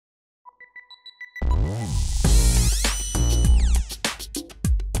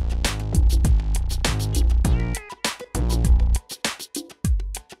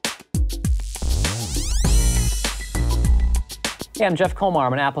Hey, I'm Jeff Komar.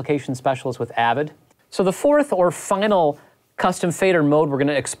 I'm an application specialist with Avid. So the fourth or final custom fader mode we're going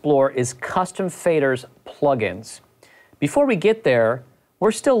to explore is custom faders plugins. Before we get there,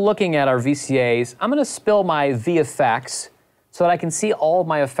 we're still looking at our VCAs. I'm going to spill my VFX so that I can see all of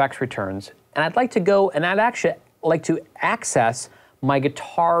my effects returns. And I'd like to go and I'd actually like to access my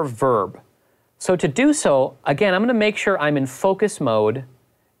guitar verb. So to do so, again, I'm going to make sure I'm in focus mode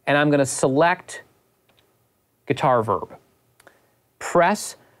and I'm going to select guitar verb.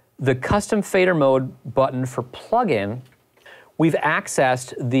 Press the custom fader mode button for plugin. We've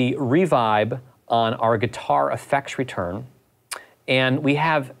accessed the revibe on our guitar effects return, and we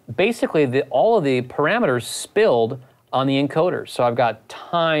have basically all of the parameters spilled on the encoders. So I've got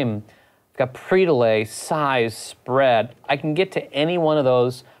time, I've got pre-delay, size, spread. I can get to any one of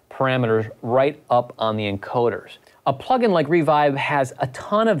those parameters right up on the encoders. A plugin like Revibe has a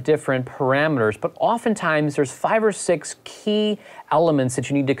ton of different parameters, but oftentimes there's 5 or 6 key elements that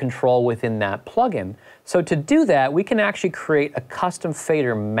you need to control within that plugin. So to do that, we can actually create a custom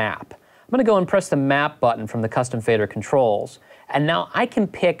fader map. I'm going to go and press the map button from the custom fader controls, and now I can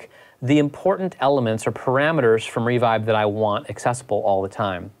pick the important elements or parameters from Revibe that I want accessible all the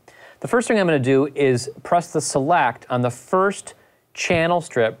time. The first thing I'm going to do is press the select on the first channel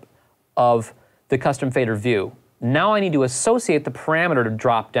strip of the custom fader view. Now I need to associate the parameter to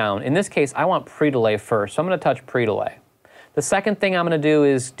drop down. In this case, I want pre-delay first, so I'm going to touch pre-delay. The second thing I'm going to do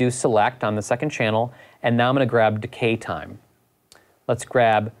is do select on the second channel, and now I'm going to grab decay time. Let's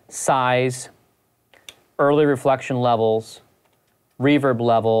grab size, early reflection levels, reverb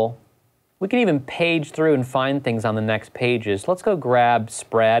level. We can even page through and find things on the next pages. Let's go grab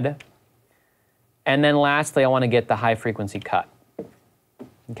spread. And then lastly, I want to get the high frequency cut.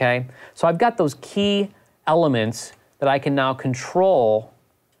 Okay, so I've got those key elements that I can now control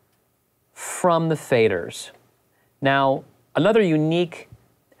from the faders. Now, another unique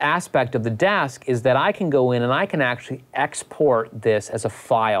aspect of the desk is that I can go in and I can actually export this as a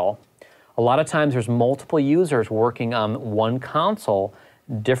file. A lot of times there's multiple users working on one console,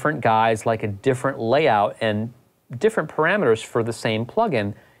 different guys like a different layout and different parameters for the same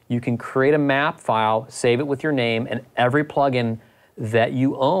plugin. You can create a map file, save it with your name, and every plugin that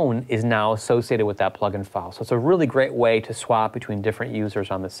you own is now associated with that plugin file. So it's a really great way to swap between different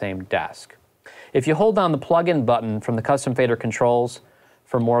users on the same desk. If you hold down the plugin button from the custom fader controls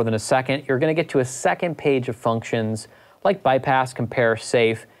for more than a second, you're going to get to a second page of functions like bypass, compare,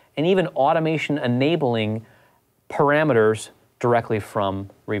 safe, and even automation enabling parameters directly from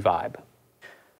Revibe.